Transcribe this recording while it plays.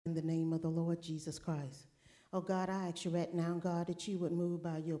In the name of the Lord Jesus Christ. Oh God, I ask you right now, God, that you would move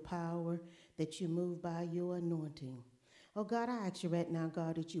by your power, that you move by your anointing. Oh God, I ask you right now,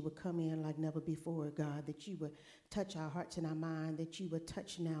 God, that you would come in like never before, God, that you would touch our hearts and our mind, that you would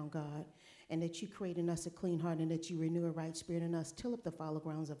touch now, God, and that you create in us a clean heart and that you renew a right spirit in us. Till up the fallow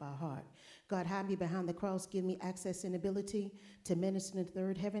grounds of our heart. God, hide me behind the cross. Give me access and ability to minister in the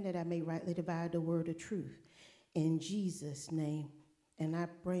third heaven that I may rightly divide the word of truth. In Jesus' name. And I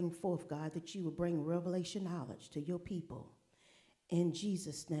bring forth, God, that you will bring revelation knowledge to your people. In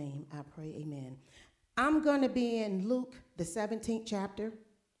Jesus' name, I pray, amen. I'm going to be in Luke, the 17th chapter,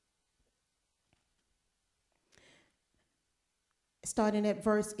 starting at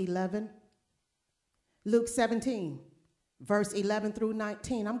verse 11. Luke 17, verse 11 through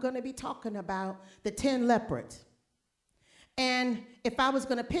 19. I'm going to be talking about the 10 lepers. And if I was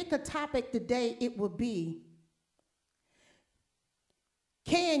going to pick a topic today, it would be,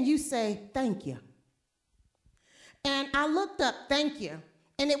 can you say thank you? And I looked up thank you,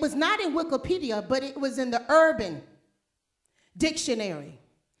 and it was not in Wikipedia, but it was in the Urban Dictionary.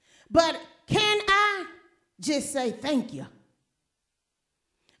 But can I just say thank you?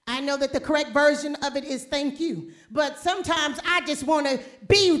 I know that the correct version of it is thank you, but sometimes I just want to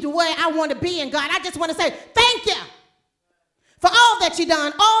be the way I want to be in God. I just want to say thank you for all that you've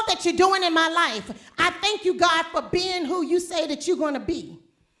done, all that you're doing in my life. I thank you, God, for being who you say that you're going to be.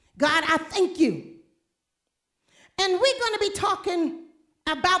 God, I thank you. And we're going to be talking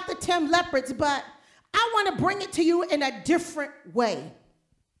about the 10 lepers, but I want to bring it to you in a different way.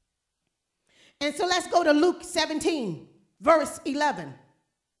 And so let's go to Luke 17, verse 11.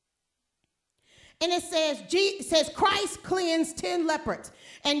 And it says, Christ cleansed 10 lepers.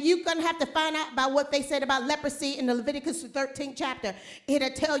 And you're going to have to find out about what they said about leprosy in the Leviticus 13th chapter.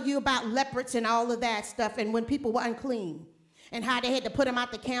 It'll tell you about lepers and all of that stuff and when people were unclean and how they had to put them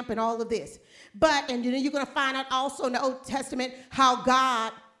out the camp and all of this. And then you're going to find out also in the Old Testament how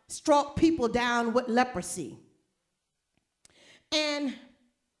God struck people down with leprosy. And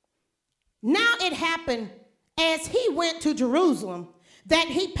now it happened as he went to Jerusalem that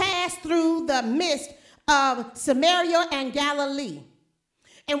he passed through the midst of Samaria and Galilee.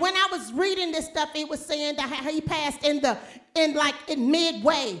 And when I was reading this stuff, it was saying that he passed in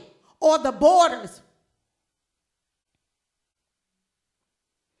midway or the borders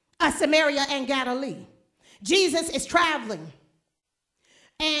of Samaria and Galilee. Jesus is traveling,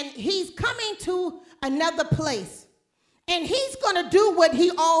 and he's coming to another place. And he's going to do what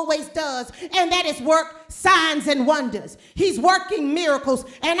he always does, and that is work signs and wonders. He's working miracles.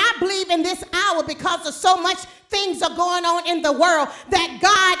 And I believe in this hour, because of so much things are going on in the world, that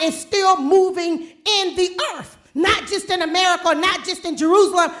God is still moving in the earth. Not just in America, not just in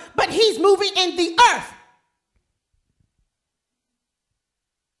Jerusalem, but he's moving in the earth.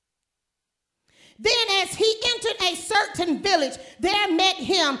 Then as he entered a certain village, there met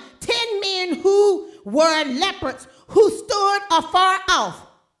him 10 men who were lepers, who stood afar off.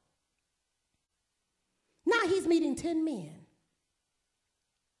 Now he's meeting 10 men.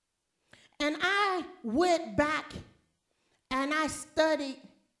 And I went back and I studied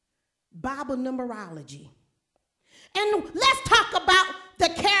Bible numerology. And let's talk about the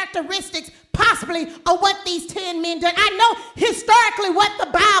characteristics possibly of what these 10 men did. I know historically what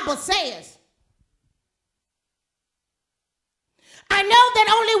the Bible says. I know that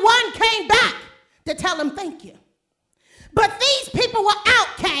only one came back to tell him thank you. But these people were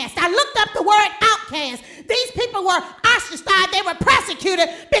outcast. I looked up the word outcast. These people were ostracized. They were persecuted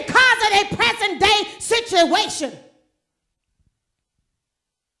because of their present day situation.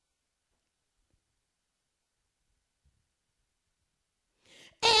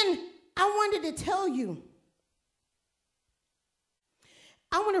 And I wanted to tell you,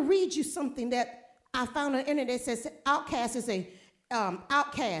 I want to read you something that I found on the internet. It says outcast is a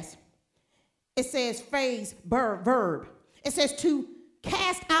outcast. It says phrase, verb. It says to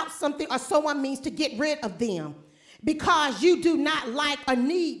cast out something or someone means to get rid of them because you do not like or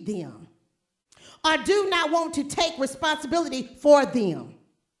need them or do not want to take responsibility for them.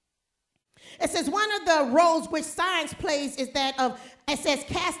 It says one of the roles which science plays is that of, it says,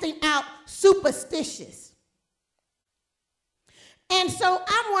 casting out superstitious. And so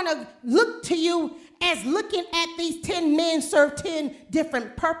I want to look to you as looking at these 10 men serve 10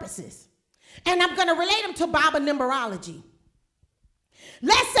 different purposes. And I'm going to relate them to Bible numerology.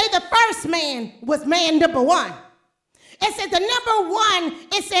 Let's say the first man was man number one. It says the number one,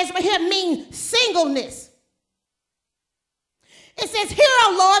 it says right here, means singleness. It says, hear,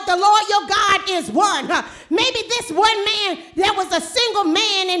 O Lord, the Lord your God is one. Maybe this one man that was a single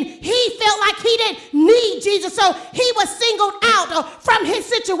man and he felt like he didn't need Jesus, so he was singled out from his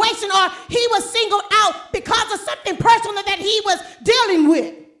situation, or he was singled out because of something personal that he was dealing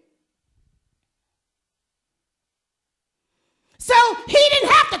with. So he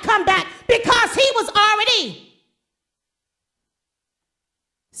didn't have to come back because he was already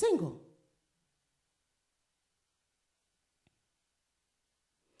single.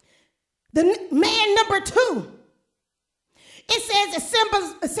 The man number 2, it says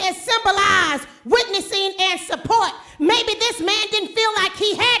symbolize witnessing and support. Maybe this man didn't feel like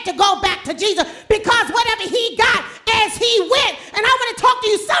he had to go back to Jesus because whatever he got as he went. And I want to talk to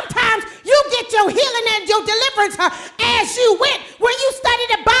you, sometimes you get your healing and your deliverance as you went. When you study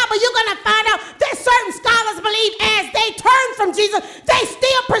the Bible, you're going to find out that certain scholars believe as they turned from Jesus, they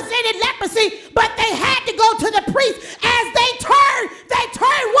still presented leprosy, but they had to go to the priest. As they turned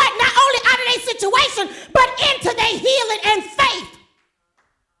what? Not only out of their situation, but into their healing and faith.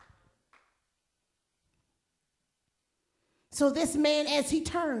 So this man, as he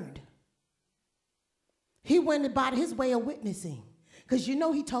turned, he went about his way of witnessing. Because you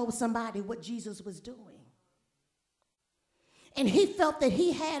know he told somebody what Jesus was doing. And he felt that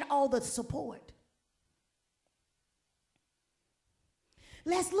he had all the support.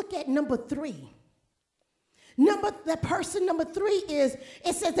 Let's look at number 3. Number 3 is,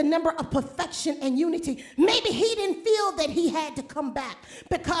 it says the number of perfection and unity. Maybe he didn't feel that he had to come back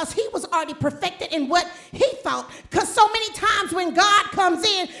because he was already perfected in what he thought. Because so many times when God comes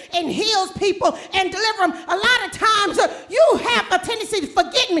in and heals people and deliver them, a lot of times you have a tendency to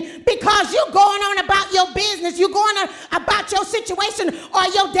forget me because you're going on about your business. You're going on about your situation or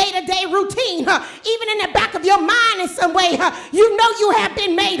your day-to-day routine. Even in the back of your mind in some way, you know you have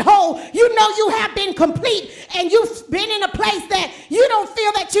been made whole. You know you have been complete. And you've been in a place that you don't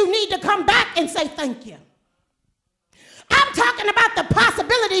feel that you need to come back and say thank you. I'm talking about the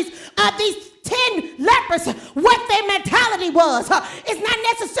possibilities of these 10 lepers, what their mentality was. It's not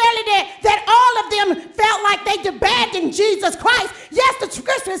necessarily that all of them felt like they abandoned Jesus Christ. Yes, the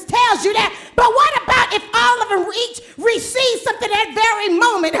scriptures tells you that. But what about if all of them each received something at that very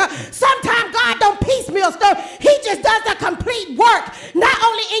moment? Sometimes God don't piecemeal stuff. He just does the complete work. Not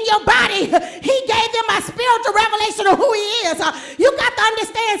only in your body, he gave them a spiritual revelation of who he is. You got to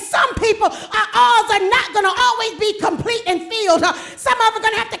understand some people are not going to always be complete and filled. Some of them are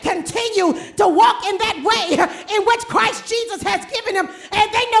going to have to continue to walk in that way in which Christ Jesus has given them,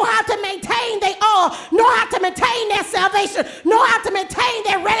 and they know how to maintain their all, know how to maintain their salvation, know how to maintain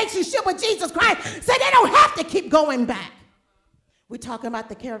their relationship with Jesus Christ, so they don't have to keep going back. We're talking about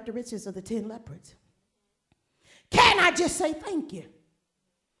the characteristics of the 10 lepers. Can I just say thank you?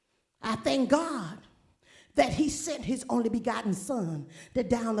 I thank God that he sent his only begotten son to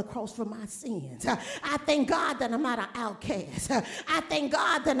die on the cross for my sins. I thank God that I'm not an outcast. I thank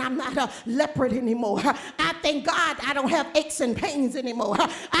God that I'm not a leopard anymore. I thank God I don't have aches and pains anymore.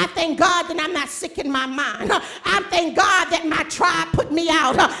 I thank God that I'm not sick in my mind. I thank God that my tribe put me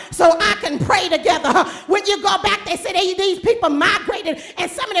out so I can pray together. When you go back, they said these people migrated, and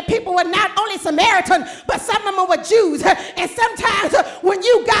some of the people were not only Samaritan, but some of them were Jews. And sometimes when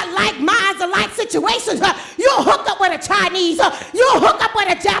you got like minds and like situations, you'll hook up with a Chinese, you'll hook up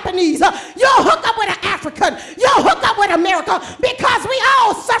with a Japanese, you'll hook up with an African, you'll hook up with America, because we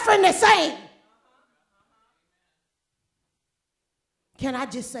all suffering the same. Can I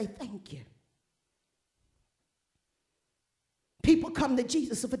just say thank you? People come to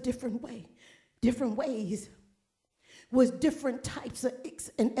Jesus of a different way, different ways, with different types of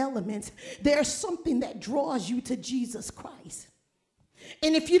icks and elements. There's something that draws you to Jesus Christ.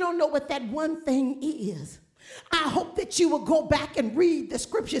 And if you don't know what that one thing is, I hope that you will go back and read the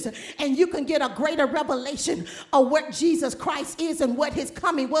scriptures and you can get a greater revelation of what Jesus Christ is and what his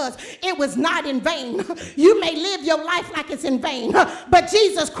coming was. It was not in vain. You may live your life like it's in vain, but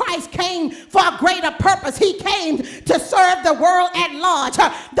Jesus Christ came for a greater purpose. He came to serve the world at large.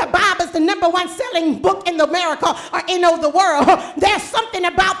 The Bible is the #1 selling book in America or in the world. There's something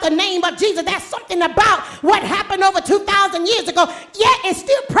about the name of Jesus. There's something about what happened over 2,000 years ago, yet it's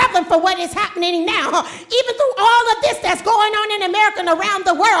still prevalent for what is happening now. Even through all of this that's going on in America and around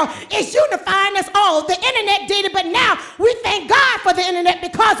the world, it's unifying us all. The internet did it, but now we thank God for the internet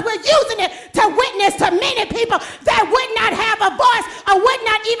because we're using it to witness to many people that would not have a voice or would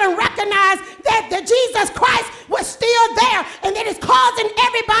not even recognize that the Jesus Christ was still there, and that is causing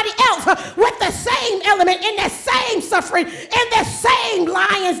everybody else with the same element, in the same suffering, in the same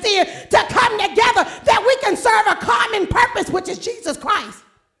lion's den to come together, that we can serve a common purpose, which is Jesus Christ.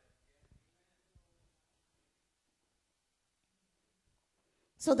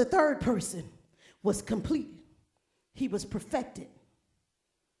 So the third person was complete. He was perfected.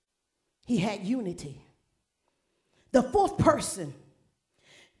 He had unity. The fourth person,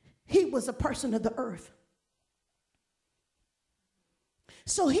 he was a person of the earth.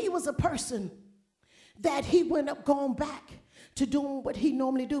 So he was a person that he went up, gone back to doing what he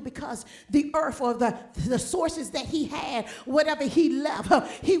normally do, because the earth or the sources that he had, whatever he left,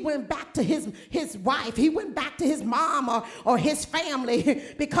 he went back to his wife. He went back to his mom or his family,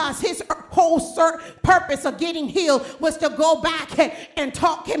 because his whole purpose of getting healed was to go back and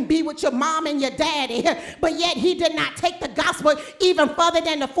talk and be with your mom and your daddy. But yet he did not take the gospel even further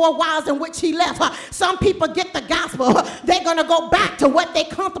than the 4 walls in which he left. Some people get the gospel, they're going to go back to what they're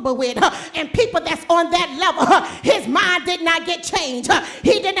comfortable with. And people that's on that level, his mind did not get changed.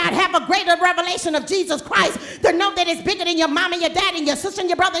 He did not have a greater revelation of Jesus Christ to know that it's bigger than your mom and your dad and your sister and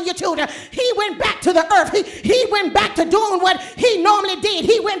your brother and your children. He went back to the earth. He went back to doing what he normally did.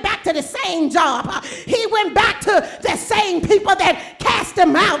 He went back to the same job. He went back to the same people that cast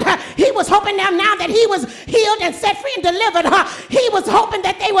him out. He was hoping now that he was healed and set free and delivered, he was hoping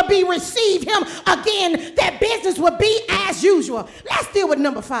that they would be receive him again, that business would be as usual. Let's deal with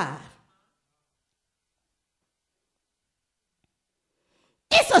number 5.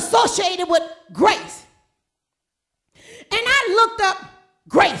 It's associated with grace. And I looked up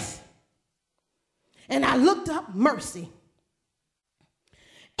grace. And I looked up mercy.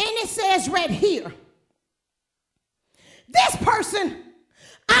 And it says right here, this person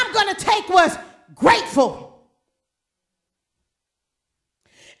I'm going to take was grateful.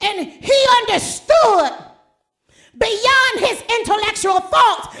 And he understood beyond his intellectual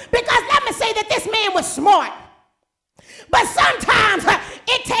thoughts, because let me say that this man was smart. But sometimes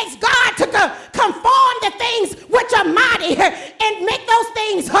it takes God to conform the things which are mighty and make those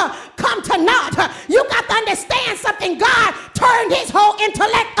things come to naught. You got to understand something. God turned his whole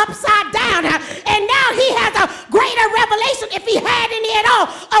intellect upside down, and now he has a greater revelation, if he had any at all,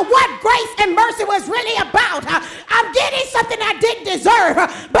 of what grace and mercy was really about. I'm getting something I didn't deserve,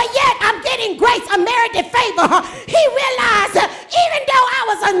 but yet I'm getting grace, unmerited favor. He realized even though I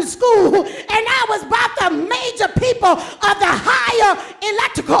was in school and I was about the major people of the higher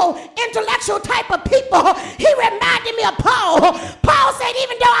intellectual type of people, he reminded me of Paul. Paul said,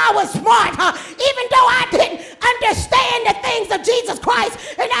 even though I was smart, even though I didn't understand the things of Jesus Christ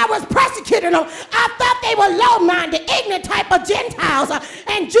and I was persecuting them, I thought they were low-minded, ignorant type of Gentiles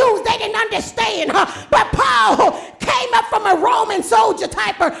and Jews. They didn't understand. But Paul came up from a Roman soldier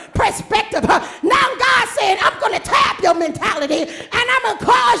type of perspective. Now God said, I'm going to tap your mentality and I'm going to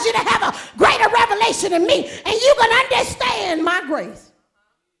cause you to have a greater revelation in me, and you're going to understand my grace.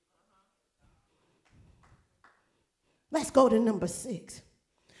 Let's go to number 6,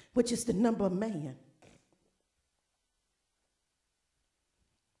 which is the number of man.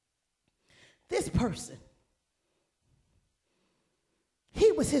 This person,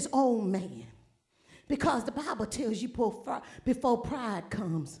 he was his own man, because the Bible tells you before pride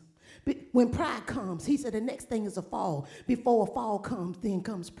comes, when pride comes, he said the next thing is a fall. Before a fall comes, then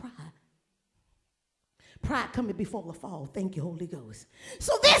comes pride. Pride coming before a fall. Thank you, Holy Ghost.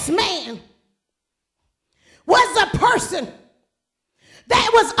 So this man was a person that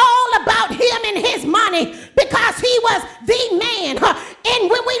was all about him and his money, because he was the man. And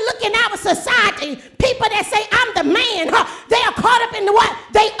when we look in our society, people that say, I'm the man, they are caught up in what?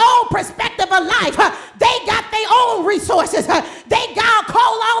 Their own perspective of life. They got their own resources. They got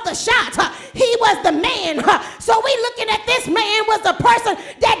call all the shots. He was the man. So we looking at this man was a person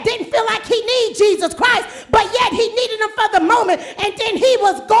that didn't feel like he needed Jesus Christ, but yet he needed him for the moment. And then he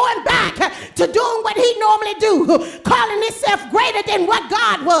was going back to doing what he normally do, calling himself greater than what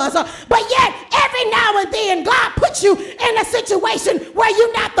God was. But yet every now and then God puts you in a situation where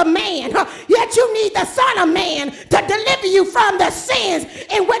you're not the man. Yet you need the Son of Man to deliver you from the sins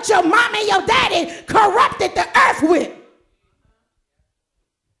in which your mom and your daddy corrupted the earth with.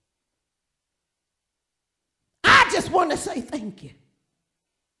 I just want to say thank you.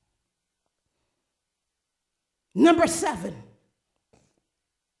 Number 7.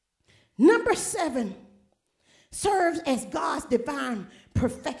 Number 7 serves as God's divine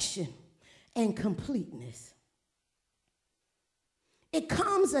perfection and completeness. It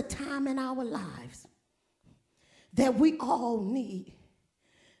comes a time in our lives that we all need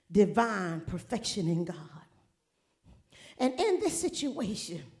divine perfection in God. And in this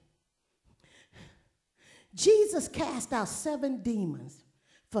situation, Jesus cast out 7 demons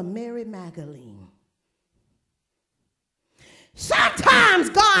for Mary Magdalene. Sometimes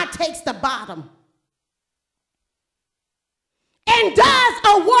God takes the bottom and does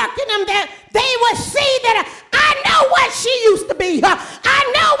a work in them that they will see that I know what she used to be. I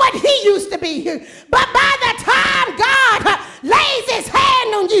know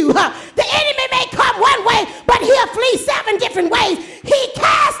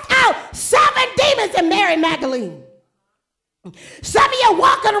Mary Magdalene. Some of you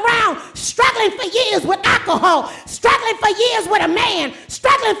walking around struggling for years with alcohol, struggling for years with a man,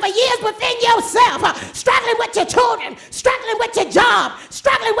 struggling for years within yourself, struggling with your children, struggling with your job,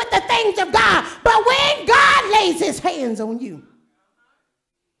 struggling with the things of God. But when God lays his hands on you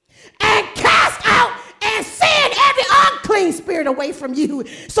and cast out and send every unclean spirit away from you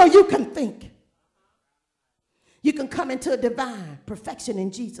so you can think, you can come into a divine perfection in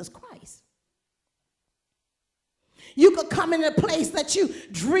Jesus Christ. You could come in a place that you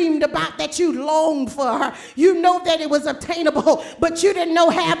dreamed about, that you longed for. You know that it was obtainable, but you didn't know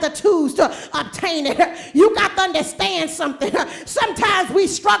have the tools to obtain it. You got to understand something. Sometimes we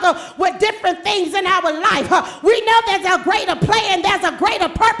struggle with different things in our life. We know there's a greater plan, there's a greater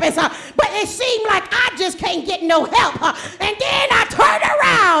purpose, but it seemed like I just can't get no help. And then I turn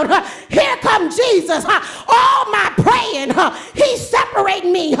around. Here comes Jesus. All my praying, he's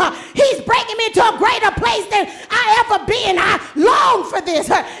separating me. He's bringing me to a greater place than I ever been. I long for this.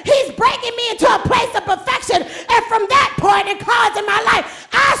 He's bringing me into a place of perfection. And from that point and cause in my life,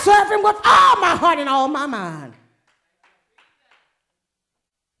 I serve him with all my heart and all my mind.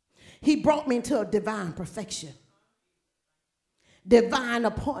 He brought me into a divine perfection. Divine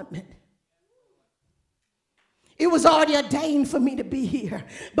appointment. It was already ordained for me to be here.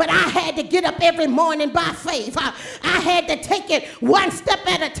 But I had to get up every morning by faith. I had to take it one step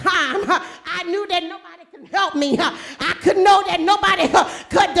at a time. I knew that nobody could help me. I could know that nobody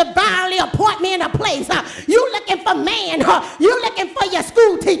could divinely appoint me in a place. You looking for man. You looking for your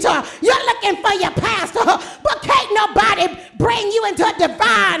school teacher. You're looking for your pastor. But can't nobody bring you into a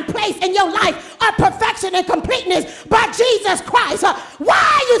divine place in your life of perfection and completeness but Jesus Christ. Why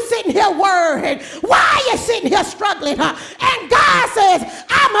are you sitting here worried? Why are you sitting here struggling? And God says,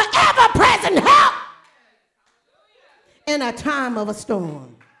 I'm an ever-present help in a time of a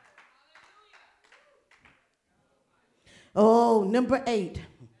storm. Oh, number 8.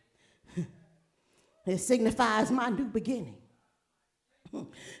 It signifies my new beginning.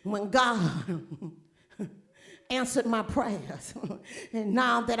 When God answered my prayers, and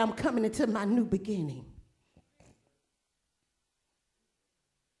now that I'm coming into my new beginning,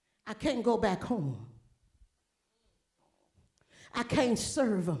 I can't go back home. I can't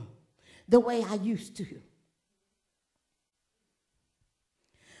serve him the way I used to.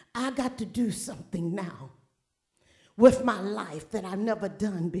 I got to do something now with my life that I've never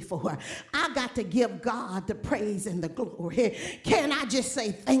done before. I got to give God the praise and the glory. Can I just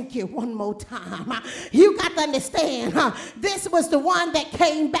say thank you one more time? You got to understand, this was the one that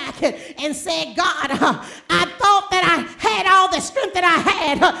came back and said, God, I thought that I had all the strength that I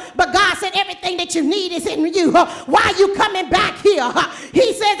had, but God said everything that you need is in you. Why are you coming back here?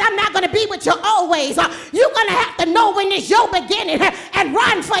 He says, I'm not going to be with you always. You're going to have to know when it's your beginning and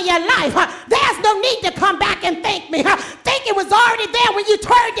run for your life. There's no need to come back and thank me. Think it was already there when you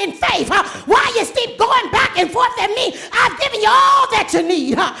turned in faith. Why you keep going back and forth at me? I've given you all that you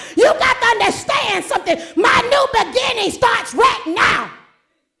need. You got to understand something. My new beginning starts right now.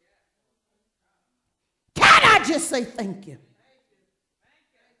 Can I just say thank you?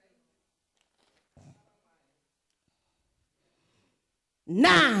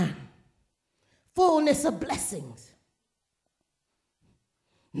 Nine, fullness of blessings.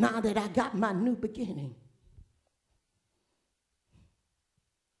 Now that I got my new beginning,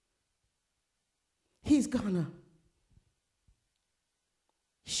 he's gonna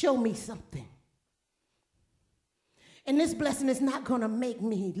show me something. And this blessing is not gonna make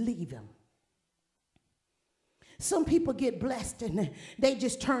me leave him. Some people get blessed and they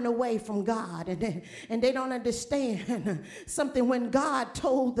just turn away from God, and they don't understand something. When God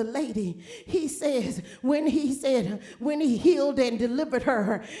told the lady, he says, when he healed and delivered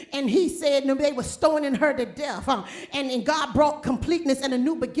her, and he said they were stoning her to death, and God brought completeness and a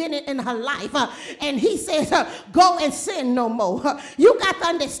new beginning in her life, and he says, go and sin no more. You got to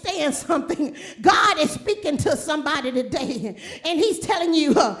understand something. God is speaking to somebody today, and he's telling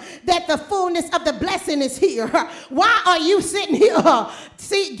you that the fullness of the blessing is here. Why are you sitting here?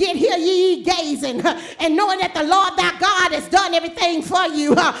 See, get here, ye gazing, and knowing that the Lord thy God has done everything for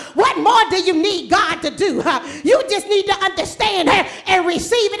you. What more do you need God to do? You just need to understand and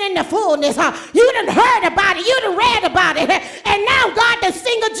receive it in the fullness. You done heard about it. You done read about it. And now God done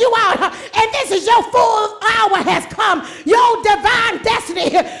singled you out. And this is your full hour has come. Your divine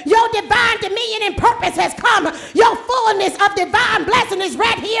destiny, your divine dominion and purpose has come. Your fullness of divine blessing is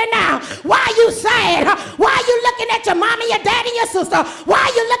right here now. Why are you sad? Why are you looking at your mama, your daddy, your sister? Why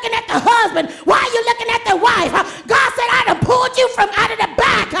are you looking at the husband? Why are you looking at the wife? God said, I done pulled you from out of the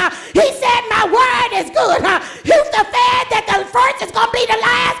back. He said, my word is good. He's the fact that the first is going to be the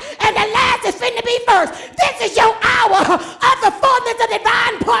last, and the last is finna be first. This is your hour of the fullness of the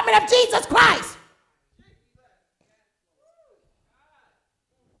divine appointment of Jesus Christ.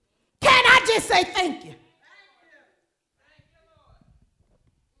 Can I just say thank you?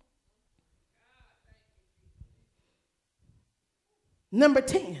 Number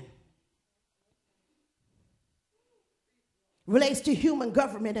 10 relates to human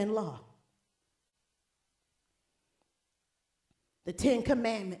government and law. The 10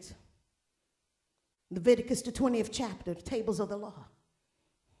 Commandments, Leviticus, the 20th chapter, the tables of the law.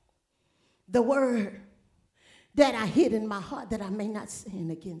 The word that I hid in my heart that I may not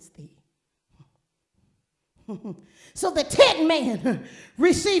sin against thee. So the 10 men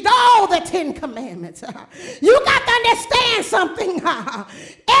received all the 10 commandments. You got to understand something.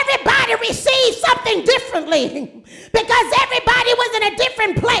 Everybody received something differently because everybody was in a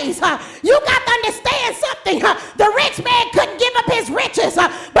different place. You got to understand something. The rich man couldn't give up his riches,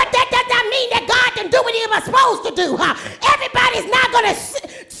 but that does not mean that God didn't do what he was supposed to do. Everybody's not going to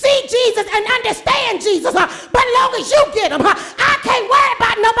see Jesus and understand Jesus, but as long as you get him, I can't worry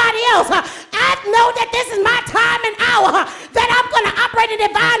about nobody else. I know that this is my time and hour that I'm going to operate in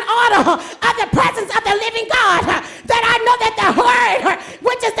divine order of the presence of the living God. That I know that the word,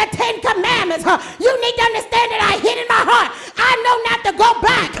 which is the 10 commandments, you need to understand that I hid in my heart. I know not to go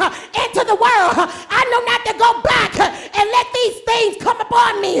back into the world. I know not to go back and let these things come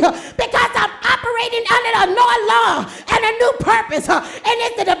upon me because I'm operating under a new law and a new purpose, and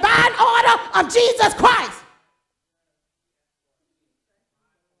it's the divine order of Jesus Christ.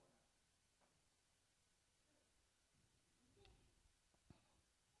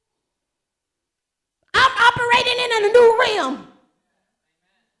 I'm operating in a new realm.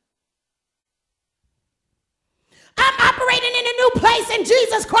 I'm operating in a new place in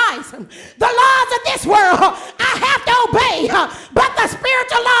Jesus Christ. The laws of this world I have to obey, but the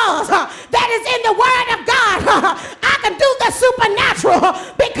spiritual laws that is in the word of God, I can do the supernatural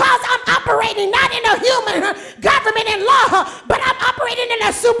because I'm operating not in a human government and law, but I'm operating in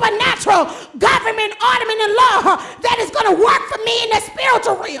a supernatural government, ornament, and law that is going to work for me in the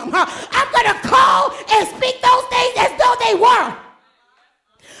spiritual realm. I'm going to call and speak those things as though they were.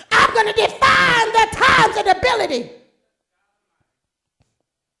 I'm going to define the times and ability.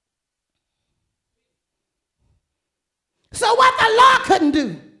 So what the law couldn't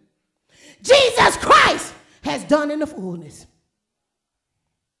do, Jesus Christ has done in the fullness.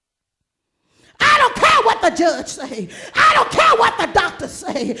 I don't care what the judge say. I don't care what the doctors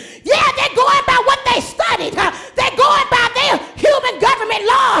say. Yeah, they're going by what they studied. They're going by their human government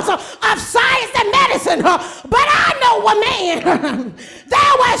laws of science and medicine. But I know a man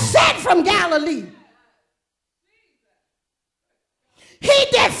that was sent from Galilee. He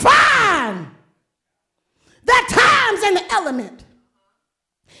defined the times and the element.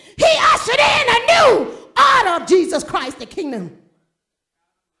 He ushered in a new order of Jesus Christ, the kingdom.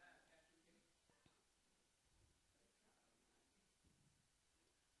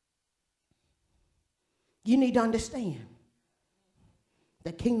 You need to understand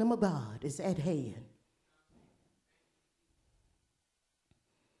the kingdom of God is at hand.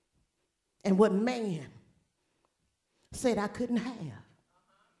 And what man said I couldn't have,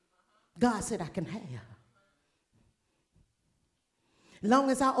 God said I can have. Long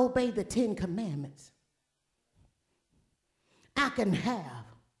as I obey the 10 commandments, I can have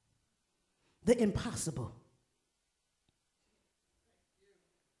the impossible.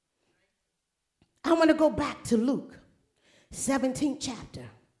 I want to go back to Luke, 17th chapter.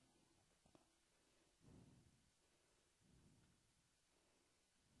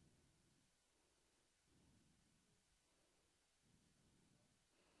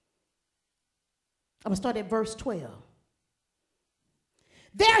 I'm going to start at verse 12.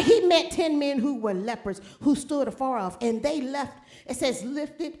 There he met 10 men who were lepers, who stood afar off, and they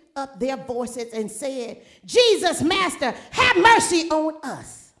lifted up their voices and said, Jesus, Master, have mercy on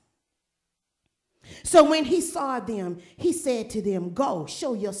us. So when he saw them, he said to them, go,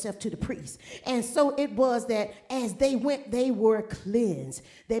 show yourself to the priest. And so it was that as they went, they were cleansed.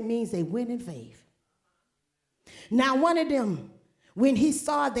 That means they went in faith. Now one of them, when he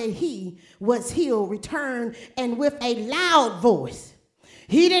saw that he was healed, returned, and with a loud voice,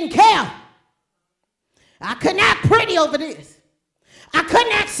 he didn't care. I couldn't act pretty over this. I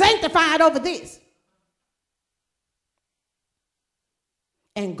couldn't act sanctified over this.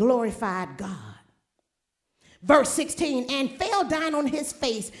 And glorified God. Verse 16, and fell down on his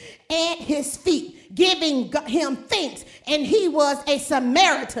face at his feet, giving him thanks, and he was a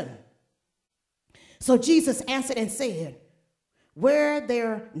Samaritan. So Jesus answered and said, were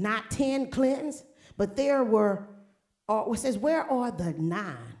there not 10 cleansed? But there were, it says, where are the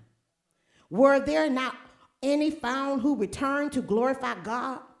 9? Were there not any found who returned to glorify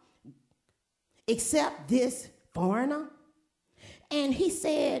God except this foreigner? And he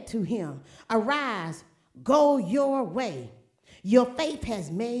said to him, arise, go your way. Your faith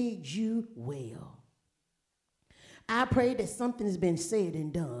has made you well. I pray that something has been said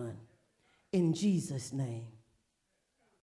and done in Jesus' name.